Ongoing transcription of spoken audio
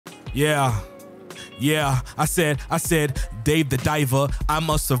Yeah, I said, Dave the Diver, I'm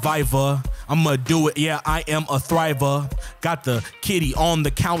a survivor. I'ma do it, yeah, I am a thriver. Got the kitty on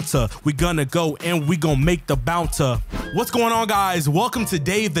the counter. We gonna go and we gonna make the bouncer. What's going on, guys? Welcome to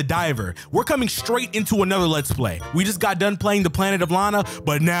Dave the Diver. We're coming straight into another Let's Play. We just got done playing the Planet of Lana,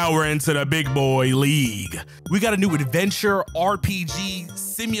 but now we're into the big boy league. We got a new adventure, RPG,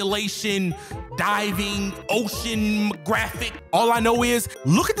 simulation, diving, ocean graphic. All I know is,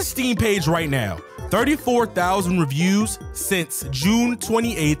 look at the Steam page right now. 34,000 reviews since June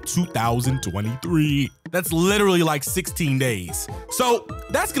 28th, 2023. That's literally like 16 days. So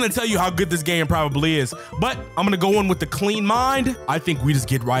that's gonna tell you how good this game probably is. But I'm gonna go in with a clean mind. I think we just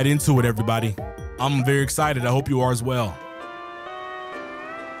get right into it, everybody. I'm very excited. I hope you are as well.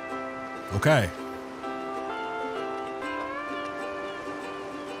 Okay.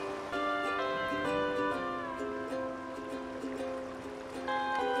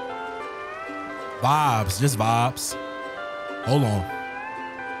 Vibes, just vibes. Hold on.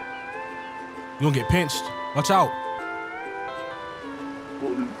 You gonna get pinched. Watch out.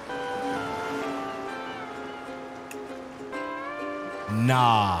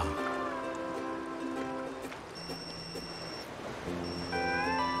 Nah.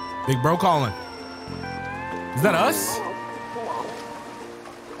 Big bro calling. Is that us?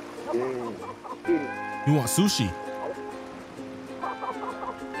 You want sushi?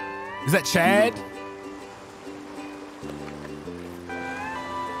 Is that Chad?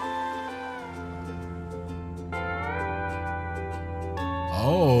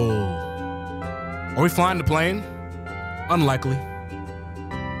 Oh. Are we flying the plane? Unlikely.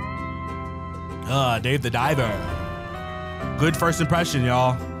 Dave the Diver. Good first impression,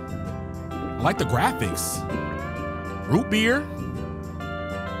 y'all. I like the graphics. Root beer?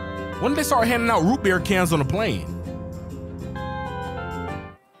 When did they start handing out root beer cans on the plane?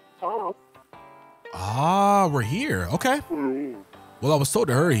 Ah, we're here. Okay. Well, I was told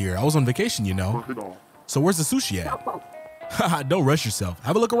to hurry here. I was on vacation, you know. So where's the sushi at? Don't rush yourself.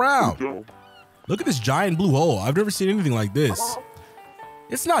 Have a look around. Look at this giant blue hole. I've never seen anything like this.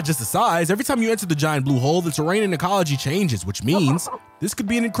 It's not just the size. Every time you enter the giant blue hole, the terrain and ecology changes, which means this could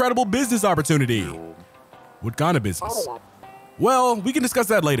be an incredible business opportunity. What kind of business? Well, we can discuss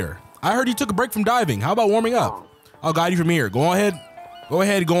that later. I heard you took a break from diving. How about warming up? I'll guide you from here. Go ahead. Go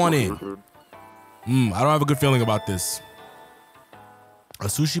ahead, go on in. I don't have a good feeling about this. A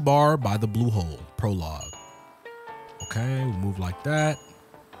sushi bar by the blue hole. Prologue. Okay, we move like that.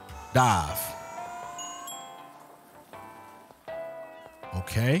 Dive.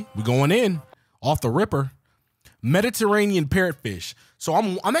 Okay, we're going in. Off the ripper. Mediterranean parrotfish. So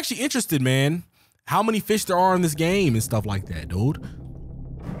I'm actually interested, man. How many fish there are in this game and stuff like that, dude.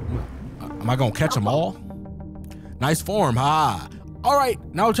 Am I gonna catch them all? Nice form, ha. All right,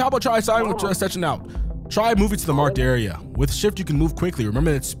 now how about try stretching out? Try moving to the marked area. With shift, you can move quickly.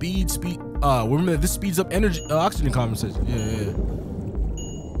 Remember that remember that this speeds up energy, oxygen condensation. Yeah.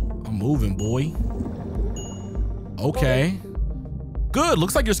 I'm moving, boy. Okay. Good,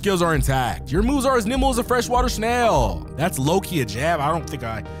 looks like your skills are intact. Your moves are as nimble as a freshwater snail. That's low-key a jab,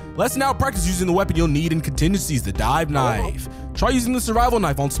 Let's now practice using the weapon you'll need in contingencies, the dive knife. Try using the survival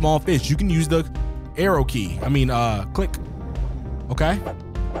knife on small fish. You can use the arrow key, click. Okay.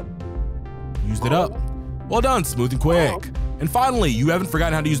 Used it up. Well done, smooth and quick. And finally, you haven't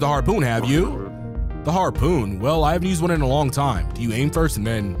forgotten how to use the harpoon, have you? The harpoon? Well, I haven't used one in a long time. Do you aim first and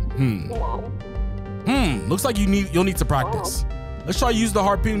then, looks like you'll need to practice. Let's try to use the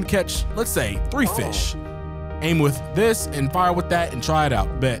harpoon to catch, let's say, 3 fish. Aim with this and fire with that and try it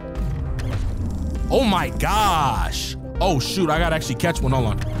out, bet. Oh my gosh. Oh shoot, I gotta actually catch one, hold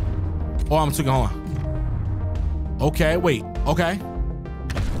on. Oh, I'm taking, hold on. Okay, wait, okay.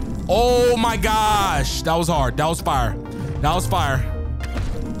 Oh my gosh, that was hard, that was fire. That was fire.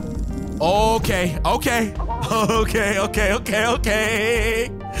 Okay. Okay,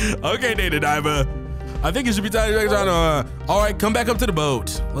 Dave the Diver. I think you should be tired. All right, come back up to the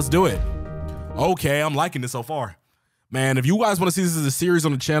boat. Let's do it. Okay, I'm liking this so far. Man, if you guys want to see this as a series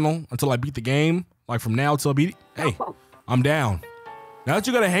on the channel until I beat the game, like from now till I beat it, hey, I'm down. Now that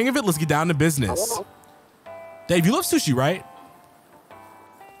you got a hang of it, let's get down to business. Dave, you love sushi, right?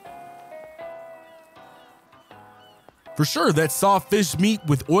 For sure, that soft fish meat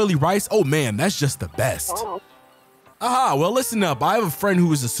with oily rice. Oh man, that's just the best. Aha, well listen up. I have a friend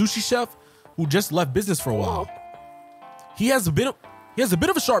who is a sushi chef who just left business for a while. He has a bit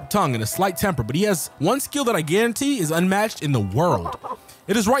of a sharp tongue and a slight temper, but he has one skill that I guarantee is unmatched in the world.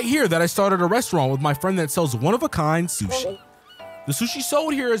 It is right here that I started a restaurant with my friend that sells one-of-a-kind sushi. The sushi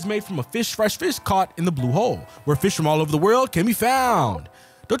sold here is made from fresh fish caught in the blue hole, where fish from all over the world can be found.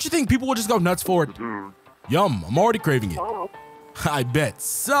 Don't you think people will just go nuts for it? Yum, I'm already craving it. I bet.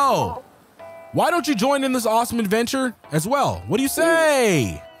 So, why don't you join in this awesome adventure as well? What do you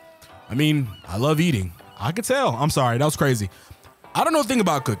say? I mean, I love eating. I could tell. I'm sorry, that was crazy. I don't know a thing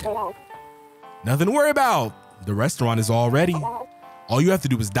about cooking. Nothing to worry about. The restaurant is all ready. All you have to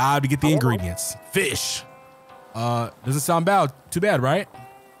do is dive to get the ingredients. Fish. Doesn't sound bad. Too bad, right?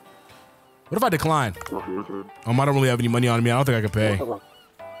 What if I decline? I don't really have any money on me. I don't think I can pay.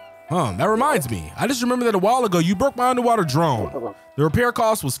 That reminds me. I just remembered that a while ago you broke my underwater drone. The repair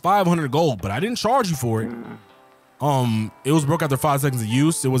cost was 500 gold, but I didn't charge you for it. It was broke after 5 seconds of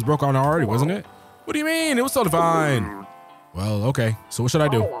use. It was broke on already, wasn't it? What do you mean? It was totally fine. Well, okay. So what should I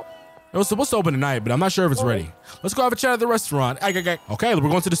do? It was supposed to open tonight, but I'm not sure if it's ready. Let's go have a chat at the restaurant. Okay, we're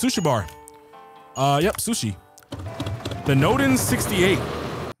going to the sushi bar. Yep, sushi. The Noden 68.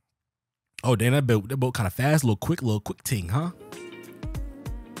 Oh, damn, that boat kind of fast. Little quick ting, huh?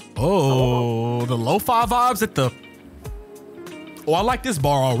 Oh, the lo-fi vibes at the... Oh, I like this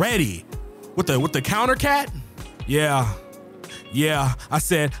bar already. With the counter cat? Yeah, I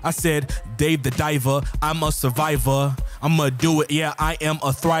said, Dave the diver, I'm a survivor. I'ma do it, yeah, I am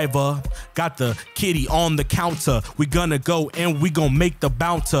a thriver. Got the kitty on the counter. We gonna go and we gonna make the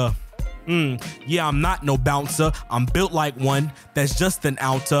bouncer. Yeah, I'm not no bouncer. I'm built like one that's just an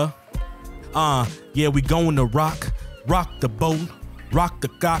outer. Yeah, we going to rock the boat, rock the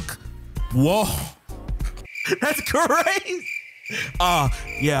cock. Whoa, that's crazy.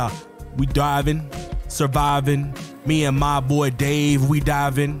 Yeah, we diving, surviving. Me and my boy Dave, we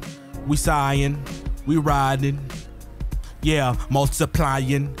diving, we sighing, we riding. Yeah,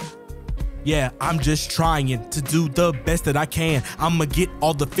 multiplying. Yeah, I'm just trying to do the best that I can. I'ma get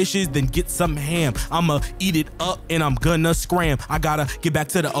all the fishes, then get some ham. I'ma eat it up and I'm gonna scram. I gotta get back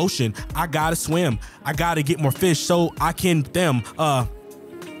to the ocean. I gotta swim. I gotta get more fish so I can them.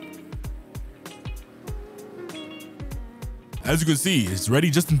 As you can see, it's ready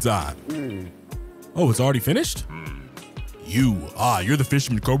just in time. Oh, it's already finished? You're the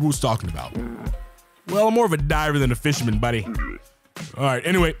fisherman Cobra was talking about. Well, I'm more of a diver than a fisherman, buddy. All right,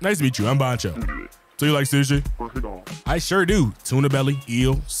 anyway, nice to meet you. I'm Bancho. So you like sushi? I sure do. Tuna belly,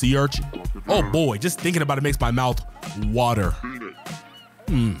 eel, sea urchin. Oh boy, just thinking about it makes my mouth water.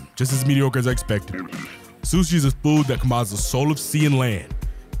 Just as mediocre as I expected. Sushi is a food that combines the soul of sea and land.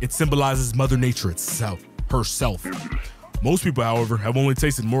 It symbolizes Mother Nature herself. Most people, however, have only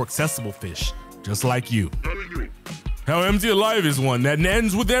tasted more accessible fish, just like you. How empty a life is one that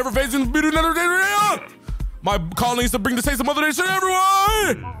ends with never facing the beauty of another day. My calling is to bring the taste of Mother Nature to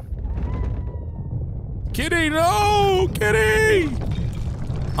everyone! Kitty, no! Kitty!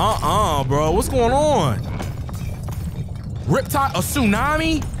 Bro, what's going on? Riptide, a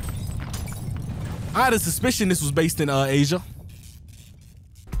tsunami? I had a suspicion this was based in Asia.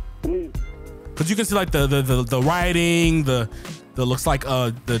 Cause you can see like the writing, the looks like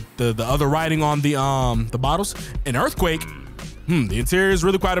the other writing on the bottles. An earthquake. The interior is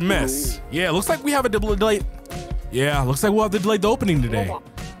really quite a mess. Yeah, looks like we have a delay. Yeah, looks like we'll have to delay the opening today.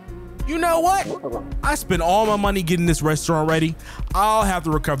 You know what? I spent all my money getting this restaurant ready. I'll have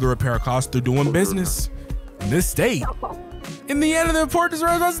to recover the repair costs through doing business in this state. In the end of the important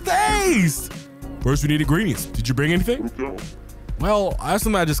restaurant stays. First, we need ingredients. Did you bring anything? Well, I have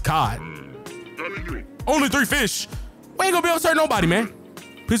something I just caught. Only 3 fish. We ain't gonna be able to serve nobody, man.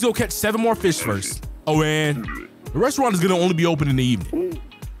 Please go catch 7 more fish first. Oh, and the restaurant is gonna only be open in the evening.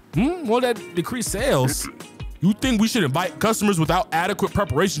 Well, that decreased sales. You think we should invite customers without adequate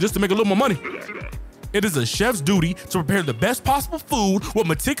preparation just to make a little more money? It is a chef's duty to prepare the best possible food with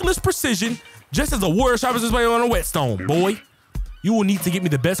meticulous precision, just as a warrior sharpens his blade on a whetstone, boy. You will need to get me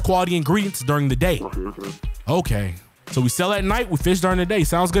the best quality ingredients during the day. Okay, so we sell at night, we fish during the day.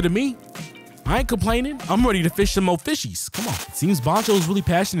 Sounds good to me. I ain't complaining. I'm ready to fish some more fishies. Come on. It seems Bancho is really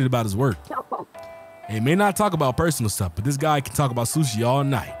passionate about his work. He may not talk about personal stuff, but this guy can talk about sushi all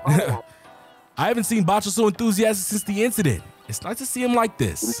night. I haven't seen Bancho so enthusiastic since the incident. It's nice to see him like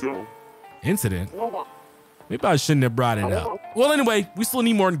this. Incident? Maybe I shouldn't have brought it up. Well, anyway, we still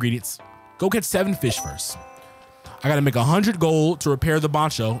need more ingredients. Go catch 7 fish first. I gotta make 100 gold to repair the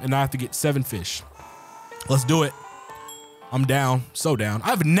Bancho, and I have to get 7 fish. Let's do it. I'm down, so down. I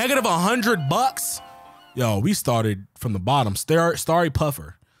have negative 100 bucks. Yo, we started from the bottom. Starry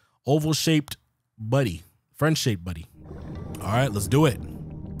Puffer, oval-shaped buddy, friend-shaped buddy. All right, let's do it.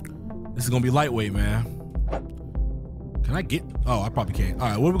 This is gonna be lightweight, man. Can I get? Oh, I probably can't. All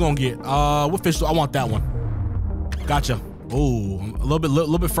right, what are we gonna get? What fish? I want that one. Gotcha. Oh, a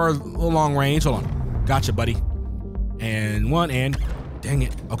little bit further, a little long range. Hold on. Gotcha, buddy. And one, and dang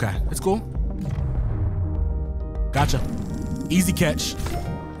it. Okay, it's cool. Gotcha. Easy catch.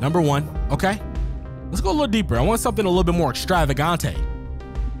 Number 1. Okay. Let's go a little deeper. I want something a little bit more extravagante.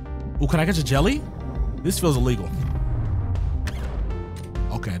 Oh, can I catch a jelly? This feels illegal.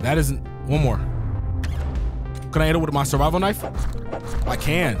 Okay, that isn't. One more. Can I hit it with my survival knife? I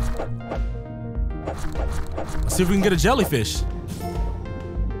can. Let's see if we can get a jellyfish.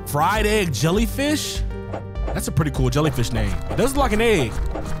 Fried egg jellyfish? That's a pretty cool jellyfish name. It does look like an egg.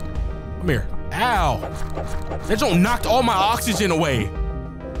 Come here. Ow. That don't knocked all my oxygen away.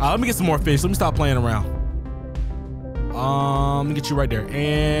 Let me get some more fish. Let me stop playing around. Let me get you right there.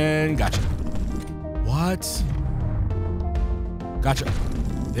 And gotcha. What? Gotcha.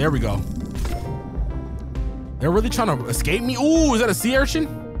 There we go. They're really trying to escape me. Ooh, is that a sea urchin?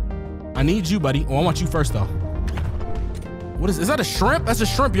 I need you, buddy. Oh, I want you first, though. What is that a shrimp? That's a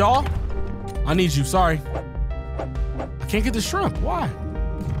shrimp, y'all. I need you. Sorry. I can't get the shrimp. Why?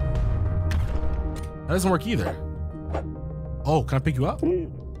 That doesn't work either. Oh, can I pick you up?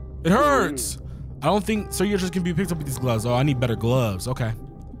 It hurts. I don't think sea urchins can be picked up with these gloves. Oh, I need better gloves. Okay.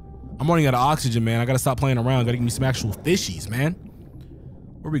 I'm running out of oxygen, man. I gotta stop playing around. Gotta give me some actual fishies, man.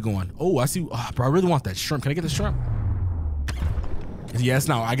 Where are we going? Oh, I see. Oh, bro, I really want that shrimp. Can I get the shrimp? Yes,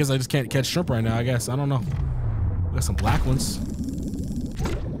 no. I guess I just can't catch shrimp right now, I guess. I don't know. We got some black ones.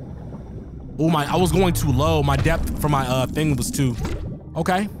 Oh, I was going too low. My depth for my thing was too.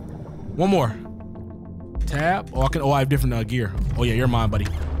 Okay. One more. Tab. Oh, I have different gear. Oh, yeah, you're mine, buddy.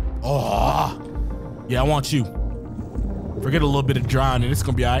 Oh. Yeah, I want you. Forget a little bit of drowning. It's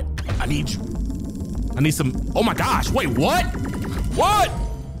gonna be all right. I need you. I need some. Oh my gosh. Wait, what? What?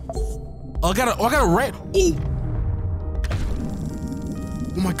 Oh, I got a red. Ooh.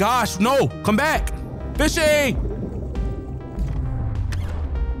 Oh my gosh. No, come back. Fishy.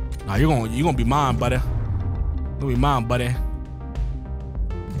 Nah, you're gonna be mine, buddy. You're gonna be mine, buddy.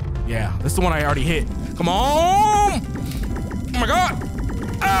 Yeah, this is the one I already hit. Come on. Oh my God.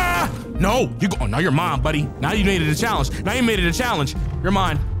 Ah. No, now you're mine, buddy. Now you made it a challenge. You're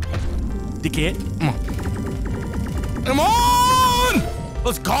mine. Dickhead. Come on.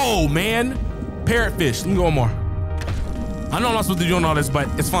 Let's go, man. Parrotfish. Let me go one more. I know I'm not supposed to be doing all this, but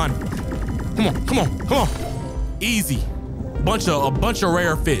it's fine. Come on. Easy. A bunch of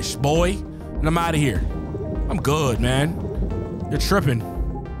rare fish, boy. And I'm out of here. I'm good, man. You're tripping.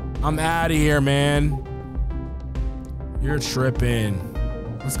 I'm out of here, man. You're tripping.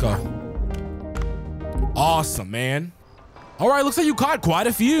 Let's go. Awesome, man. All right, looks like you caught quite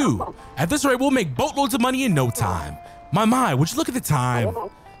a few. At this rate, we'll make boatloads of money in no time. My, would you look at the time?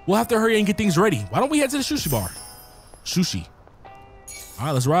 We'll have to hurry and get things ready. Why don't we head to the sushi bar? Sushi. All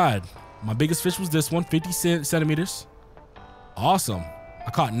right, let's ride. My biggest fish was this one, 50 centimeters. Awesome. I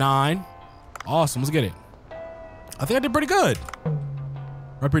caught 9. Awesome, let's get it. I think I did pretty good.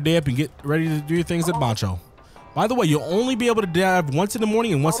 Wrap your day up and get ready to do your things at Bancho. By the way, you'll only be able to dive once in the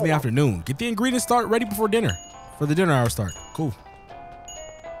morning and once in the afternoon. Get the ingredients ready before dinner. For the dinner hour start. Cool.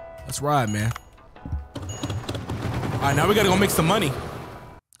 Let's ride, man. All right, now we gotta go make some money.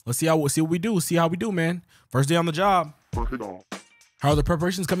 Let's see what we do. See how we do, man. First day on the job. How are the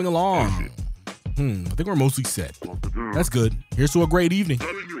preparations coming along? I think we're mostly set. That's good. Here's to a great evening.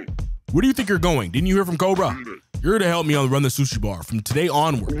 Where do you think you're going? Didn't you hear from Cobra? You're to help me run the sushi bar from today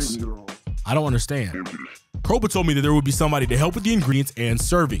onwards. I don't understand. Cobra told me that there would be somebody to help with the ingredients and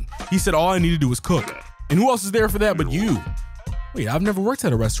serving. He said all I need to do is cook. And who else is there for that but you? Wait, I've never worked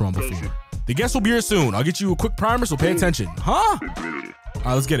at a restaurant before. The guests will be here soon. I'll get you a quick primer, so pay attention. Huh? All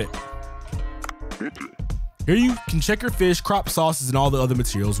right, let's get it. Here you can check your fish, crop sauces, and all the other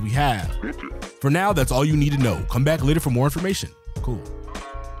materials we have. For now, that's all you need to know. Come back later for more information. Cool.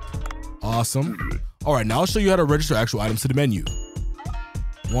 Awesome. All right, now I'll show you how to register actual items to the menu.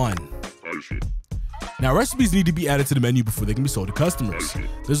 1. Now, recipes need to be added to the menu before they can be sold to customers.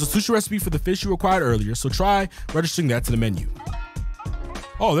 There's a sushi recipe for the fish you acquired earlier, so try registering that to the menu.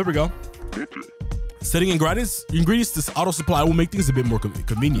 Oh, there we go. Setting ingredients to auto supply will make things a bit more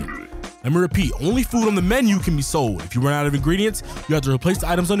convenient. Let me repeat, only food on the menu can be sold. If you run out of ingredients, you have to replace the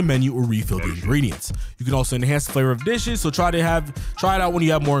items on the menu or refill the ingredients. You can also enhance the flavor of dishes, so try it out when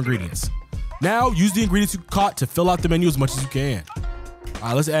you have more ingredients. Now, use the ingredients you caught to fill out the menu as much as you can. All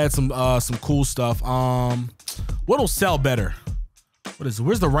right, let's add some cool stuff. What'll sell better?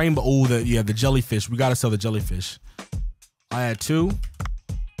 Where's the rainbow? Oh, the jellyfish. We gotta sell the jellyfish. I add 2.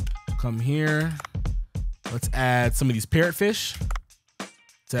 Come here. Let's add some of these parrotfish.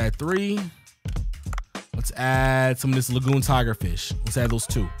 Let's add 3. Let's add some of this lagoon tigerfish. Let's add those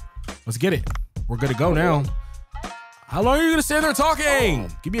 2. Let's get it. We're good to go now. How long are you gonna stand there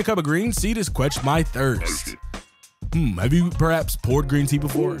talking? Give me a cup of green tea to quench my thirst. Have you perhaps poured green tea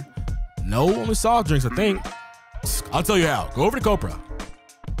before? No, only soft drinks, I think. I'll tell you how. Go over to Copra.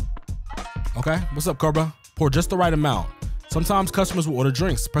 Okay, what's up, Cobra? Pour just the right amount. Sometimes customers will order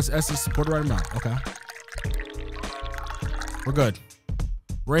drinks. Press S to pour the right amount. Okay. We're good.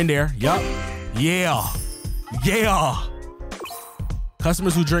 We're in there. Yup. Yeah. Yeah.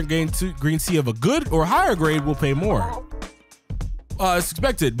 Customers who drink green tea of a good or higher grade will pay more. It's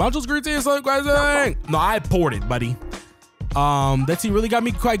expected. Bancho's green tea is so crazy. No, I poured it, buddy. That tea really got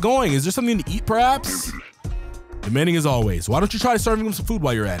me quite going. Is there something to eat, perhaps? Demanding as always. Why don't you try serving them some food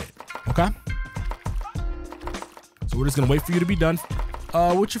while you're at it? Okay. So we're just gonna wait for you to be done.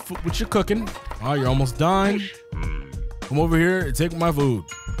 What you're cooking? Oh, you're almost done. Come over here and take my food.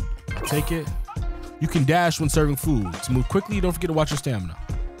 I'll take it. You can dash when serving food. To move quickly, don't forget to watch your stamina.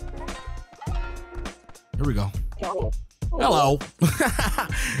 Here we go. Hello.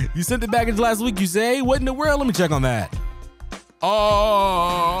 You sent the package last week, you say? What in the world? Let me check on that.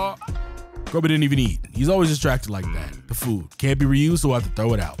 Oh. Grubba didn't even eat. He's always distracted like that. The food can't be reused, so I have to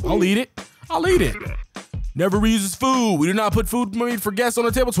throw it out. I'll eat it. I'll eat it. Never reuses food. We do not put food made for guests on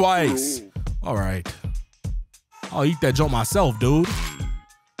the table twice. All right. I'll eat that junk myself, dude.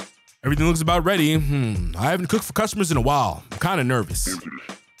 Everything looks about ready. I haven't cooked for customers in a while. I'm kind of nervous.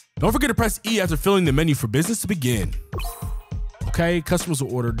 Don't forget to press E after filling the menu for business to begin. Okay, customers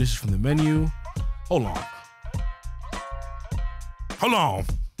will order dishes from the menu. Hold on. Hold on.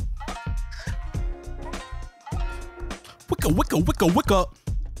 Wicca.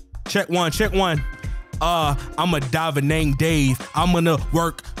 Check one, check one. I'm a diver named Dave. I'm gonna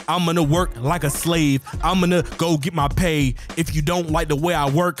work like a slave. I'm gonna go get my pay. If you don't like the way I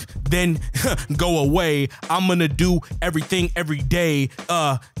work, then go away. I'm gonna do everything every day.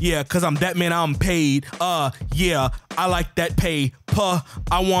 Yeah, cause I'm that man, I'm paid. Yeah, I like that pay.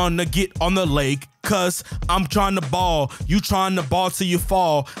 I wanna get on the lake. Cause I'm trying to ball. You trying to ball till you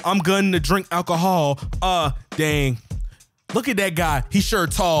fall. I'm gonna drink alcohol. Dang. Look at that guy, he sure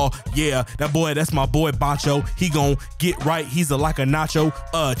tall. Yeah, that's my boy Bancho. He gon' get right, he's like a nacho,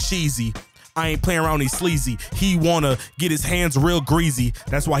 cheesy. I ain't playing around, he's sleazy. He wanna get his hands real greasy.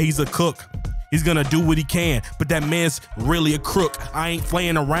 That's why he's a cook. He's gonna do what he can, but that man's really a crook. I ain't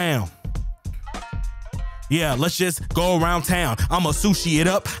playing around. Yeah, let's just go around town. I'ma sushi it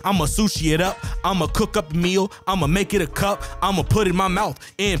up. I'ma cook up a meal. I'ma make it a cup. I'ma put it in my mouth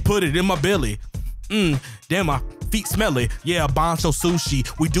and put it in my belly. Damn, my feet smelly. Yeah, Bancho sushi.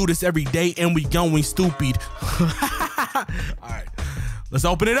 We do this every day and we going stupid. All right, let's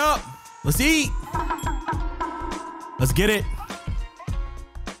open it up. Let's eat. Let's get it.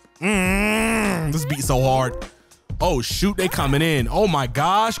 This beat so hard. Oh shoot, they coming in. Oh my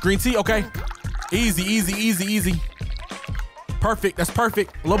gosh, green tea, okay. Easy. Perfect, that's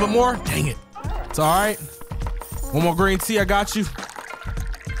perfect. A little bit more, dang it. It's all right. One more green tea, I got you.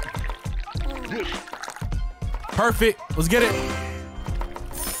 Perfect, let's get it.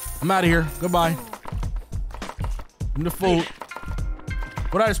 I'm out of here, goodbye. Give me the food.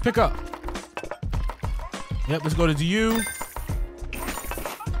 What did I just pick up? Yep, let's go to you.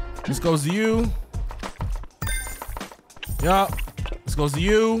 This goes to you. Yup, this goes to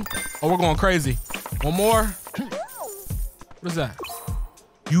you. Oh, we're going crazy. One more. What is that?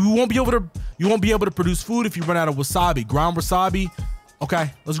 You won't be able to produce food if you run out of wasabi. Ground wasabi.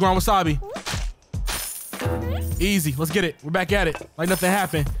 Okay, let's ground wasabi. Easy, let's get it. We're back at it. Like nothing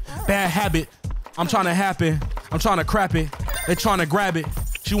happened. Bad habit. I'm trying to happen. I'm trying to crap it. They trying to grab it.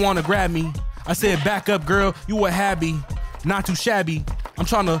 She want to grab me. I said, back up, girl. You a happy. Not too shabby. I'm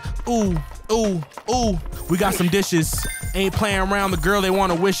trying to, ooh. We got some dishes. Ain't playing around. The girl, they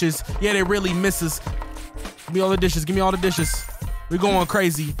want to wishes. Yeah, they really miss us. Give me all the dishes. Give me all the dishes. We going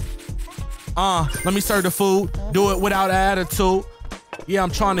crazy. Let me serve the food. Do it without attitude. Yeah,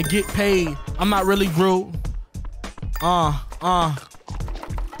 I'm trying to get paid. I'm not really rude. More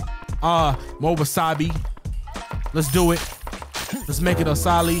wasabi. Let's do it. Let's make it a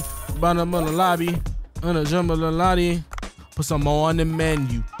sali. Put some more on the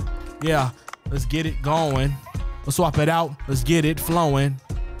menu. Yeah, let's get it going. Let's swap it out. Let's get it flowing.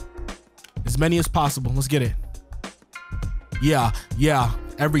 As many as possible. Let's get it. Yeah.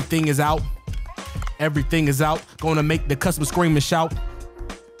 Everything is out. Everything is out. Gonna make the customer scream and shout.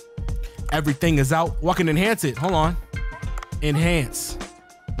 Everything is out. Well, I can enhance it. Hold on. Enhance.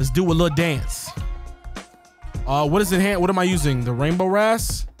 Let's do a little dance. What is enhance? What am I using? The rainbow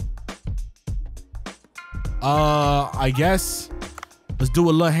ras? I guess. Let's do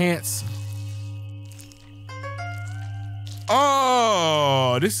a little dance.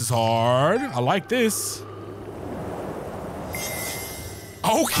 Oh, this is hard. I like this.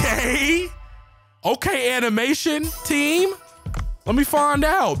 Okay. Okay, animation team. Let me find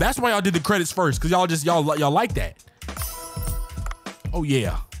out. That's why y'all did the credits first, because y'all like that. Oh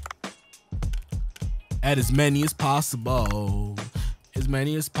yeah. Add as many as possible. As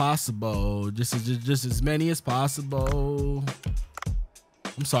many as possible. Just as many as possible.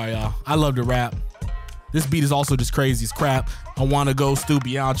 I'm sorry, y'all. I love to rap. This beat is also just crazy as crap. I want to go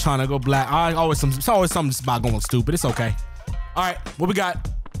stupid. Yeah, I'm trying to go black. It's always something just about going stupid. It's okay. All right, what we got?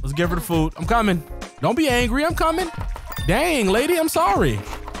 Let's give her the food. I'm coming. Don't be angry. I'm coming. Dang, lady, I'm sorry.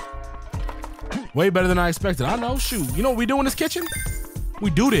 Way better than I expected. I know. Shoot. You know what we do in this kitchen? We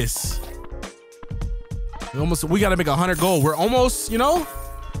do this. We got to make 100 gold. We're almost,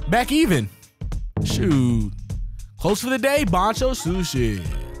 back even. Shoot. Close for the day, Bancho Sushi.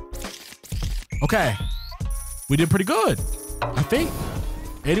 Okay. We did pretty good, I think.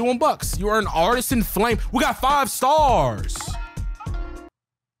 81 bucks. You are an artisan flame. We got 5 stars.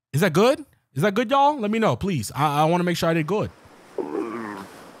 Is that good? Is that good, y'all? Let me know, please. I want to make sure I did good.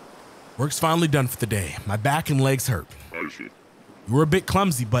 Work's finally done for the day. My back and legs hurt. You were a bit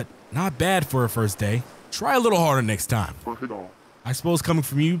clumsy, but not bad for a first day. Try a little harder next time. I suppose coming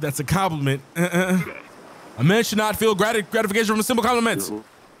from you, that's a compliment. A man should not feel gratification from a simple compliment.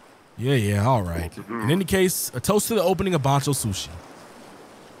 Yeah, all right. In any case, a toast to the opening of Bancho Sushi.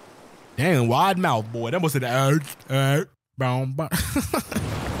 Dang, wide mouth, boy. That must have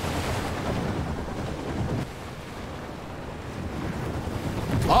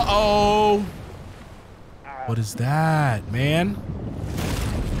Uh-oh. What is that, man?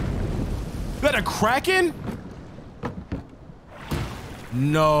 Is that a Kraken?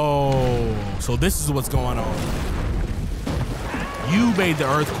 No. So this is what's going on. You made the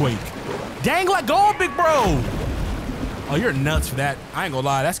earthquake. Dang, let go, big bro. Oh, you're nuts for that. I ain't gonna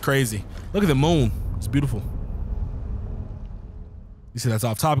lie, that's crazy. Look at the moon. It's beautiful. You said that's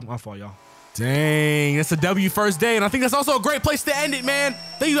off topic. My fault, y'all. Dang, that's a W first day, and I think that's also a great place to end it, man.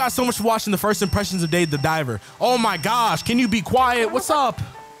 Thank you guys so much for watching the first impressions of Dave the Diver. Oh my gosh, can you be quiet? What's up?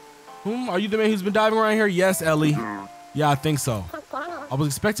 Are you the man who's been diving around here? Yes, Ellie. Yeah, I think so. I was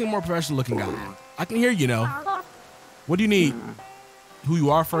expecting a more professional looking guy. I can hear you now. What do you need? Who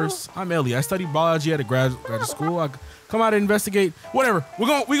you are first? I'm Ellie. I studied biology at a graduate school. I come out and investigate. Whatever. We're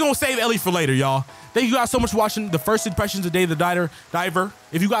gonna save Ellie for later, y'all. Thank you guys so much for watching the first impressions of Dave the Diver.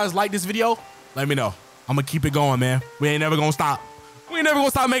 If you guys like this video, let me know. I'm gonna keep it going, man. We ain't never gonna stop. We ain't never gonna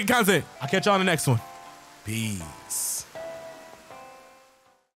stop making content. I'll catch y'all on the next one. Peace.